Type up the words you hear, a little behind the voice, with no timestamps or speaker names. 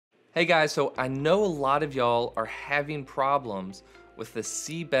Hey guys, so I know a lot of y'all are having problems with the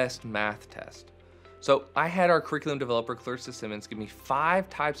CBEST math test. So I had our curriculum developer, Clarissa Simmons, give me 5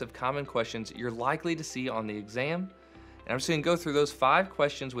 types of common questions you're likely to see on the exam. And I'm just gonna go through those 5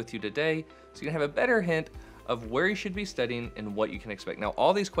 questions with you today so you can have a better hint of where you should be studying and what you can expect. Now,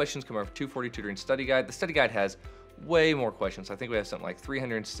 all these questions come out of 240 Tutoring Study Guide. The study guide has way more questions. I think we have something like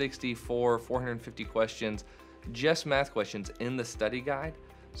 364, 450 questions, just math questions in the study guide.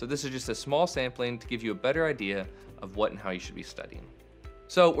 So this is just a small sampling to give you a better idea of what and how you should be studying.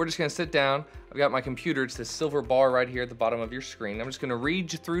 So we're just gonna sit down. I've got my computer, it's this silver bar right here at the bottom of your screen. I'm just gonna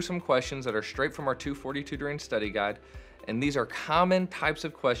read you through some questions that are straight from our 240 Tutoring Study Guide. And these are common types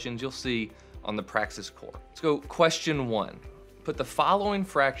of questions you'll see on the Praxis core. Let's go question 1. Put the following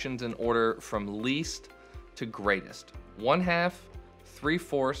fractions in order from least to greatest. 1/2,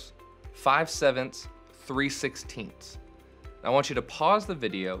 3/4, 5/7, 3/16. Now I want you to pause the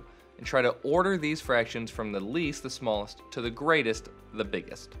video and try to order these fractions from the least, the smallest, to the greatest, the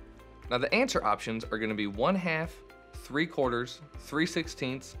biggest. Now the answer options are gonna be 1/2, 3/4,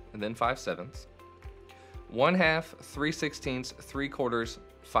 3/16, and then 5/7. 1/2, 3/16, 3/4,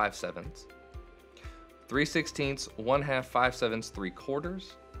 5/7. 3/16, 1/2, 5/7,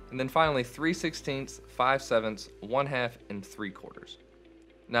 3/4, and then finally 3/16, 5/7, 1/2, and 3/4.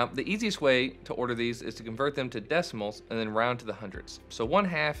 Now, the easiest way to order these is to convert them to decimals and then round to the hundreds. So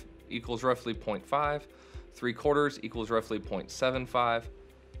 1/2 equals roughly 0.5, 3/4 equals roughly 0.75,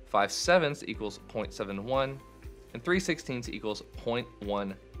 5/7 equals 0.71, and 3/16 equals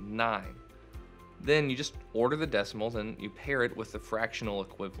 0.19. Then you just order the decimals and you pair it with the fractional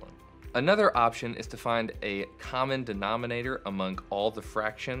equivalent. Another option is to find a common denominator among all the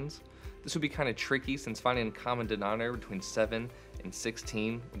fractions. This would be kind of tricky since finding a common denominator between 7 and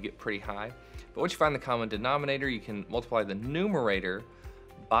 16 would get pretty high. But once you find the common denominator, you can multiply the numerator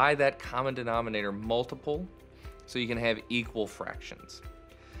by that common denominator multiple so you can have equal fractions.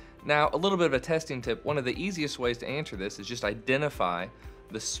 Now, a little bit of a testing tip, one of the easiest ways to answer this is just identify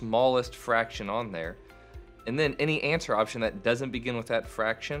the smallest fraction on there, and then any answer option that doesn't begin with that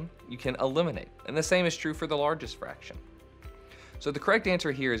fraction, you can eliminate. And the same is true for the largest fraction. So the correct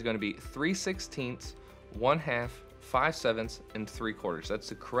answer here is going to be 3/16, 1/2, 5/7, and 3/4. That's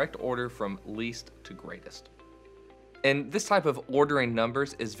the correct order from least to greatest. And this type of ordering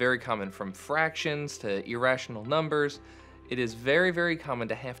numbers is very common, from fractions to irrational numbers. It is very, very common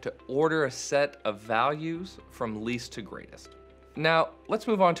to have to order a set of values from least to greatest. Now, let's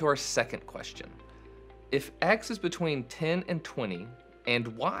move on to our second question. If x is between 10 and 20, and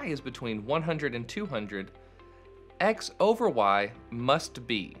y is between 100 and 200, x over y must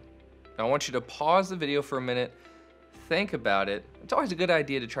be. Now I want you to pause the video for a minute, think about it. It's always a good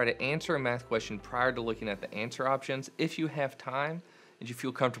idea to try to answer a math question prior to looking at the answer options if you have time and you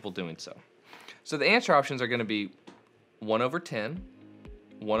feel comfortable doing so. So the answer options are going to be 1/10,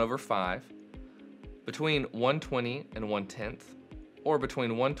 1/5, between 1/20 and 1/10, or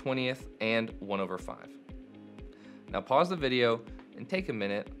between 1/20th and 1/5. Now pause the video and take a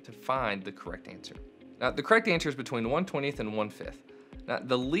minute to find the correct answer. Now, the correct answer is between 1/20th and 1/5. Now,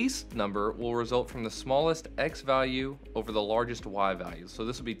 the least number will result from the smallest x value over the largest y value. So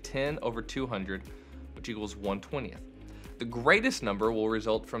this will be 10/200, which equals 1/20th. The greatest number will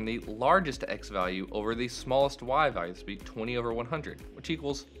result from the largest x value over the smallest y value. This will be 20/100, which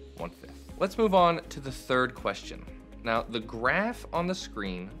equals 1/5. Let's move on to the third question. Now, the graph on the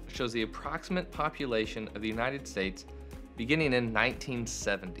screen shows the approximate population of the United States beginning in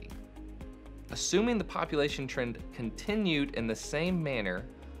 1970. Assuming the population trend continued in the same manner,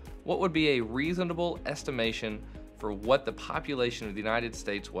 what would be a reasonable estimation for what the population of the United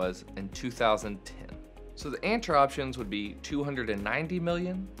States was in 2010? So the answer options would be 290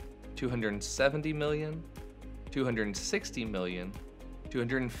 million, 270 million, 260 million,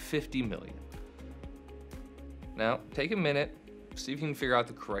 250 million. Now, take a minute, see if you can figure out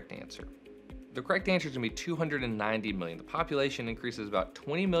the correct answer. The correct answer is going to be 290 million. The population increases about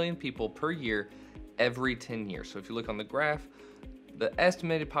 20 million people per year every 10 years. So if you look on the graph, the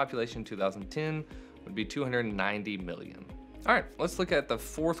estimated population in 2010 would be 290 million. All right, let's look at the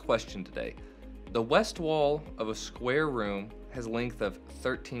fourth question today. The west wall of a square room has a length of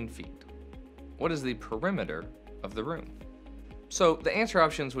 13 feet. What is the perimeter of the room? So the answer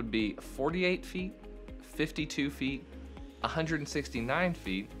options would be 48 feet, 52 feet, 169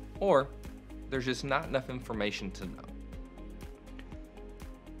 feet, or there's just not enough information to know.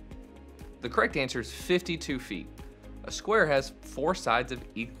 The correct answer is 52 feet. A square has 4 sides of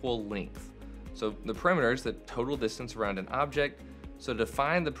equal length. So the perimeter is the total distance around an object. So to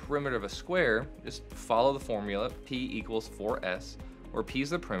find the perimeter of a square, just follow the formula, P equals 4S, where p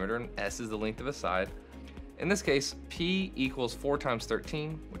is the perimeter and s is the length of a side. In this case, p equals 4 times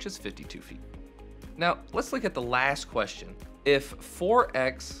 13, which is 52 feet. Now, let's look at the last question. If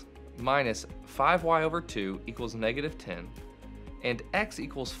 4x minus 5y over 2 equals negative 10, and x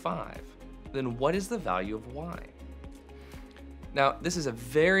equals 5, then what is the value of y? Now, this is a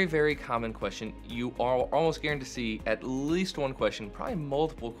very, very common question. You are almost guaranteed to see at least one question, probably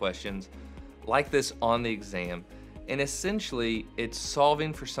multiple questions like this on the exam. And essentially, it's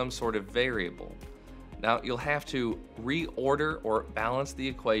solving for some sort of variable. Now, you'll have to reorder or balance the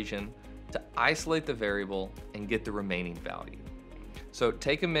equation to isolate the variable and get the remaining value. So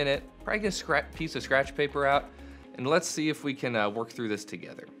take a minute, probably get a piece of scratch paper out, and let's see if we can work through this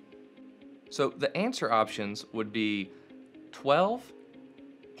together. So the answer options would be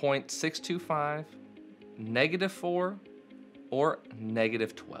 12.625, negative 4, or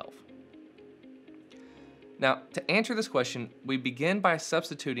negative 12. Now, to answer this question, we begin by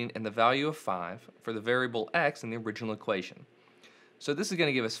substituting in the value of 5 for the variable x in the original equation. So this is going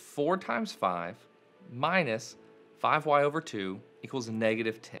to give us 4 times 5 minus 5y over 2 equals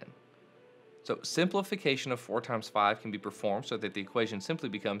negative 10. So simplification of 4 times 5 can be performed so that the equation simply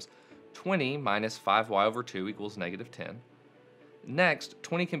becomes 20 minus 5y over 2 equals negative 10. Next,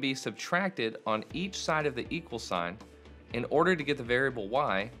 20 can be subtracted on each side of the equal sign in order to get the variable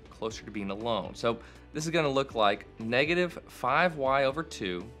y closer to being alone. So this is going to look like negative 5y over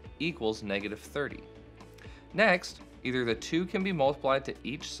 2 equals negative 30. Next, either the 2 can be multiplied to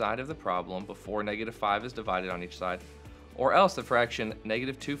each side of the problem before negative 5 is divided on each side, or else the fraction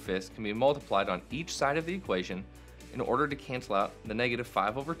negative 2/5 can be multiplied on each side of the equation in order to cancel out the negative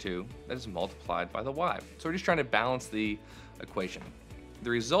 5 over 2 that is multiplied by the y. So we're just trying to balance the equation.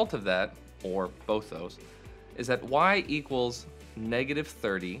 The result of that, or both those, is that y equals negative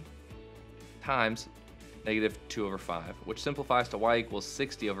 30 times negative 2 over 5, which simplifies to y equals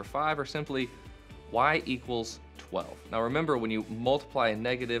 60 over 5, or simply y equals 12. Now remember, when you multiply a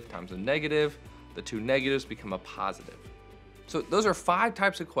negative times a negative, the two negatives become a positive. So those are 5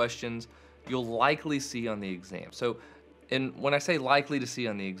 types of questions you'll likely see on the exam. So when I say likely to see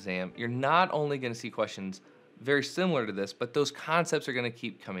on the exam, you're not only going to see questions very similar to this, but those concepts are going to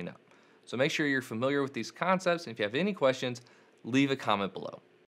keep coming up. So make sure you're familiar with these concepts, and if you have any questions, leave a comment below.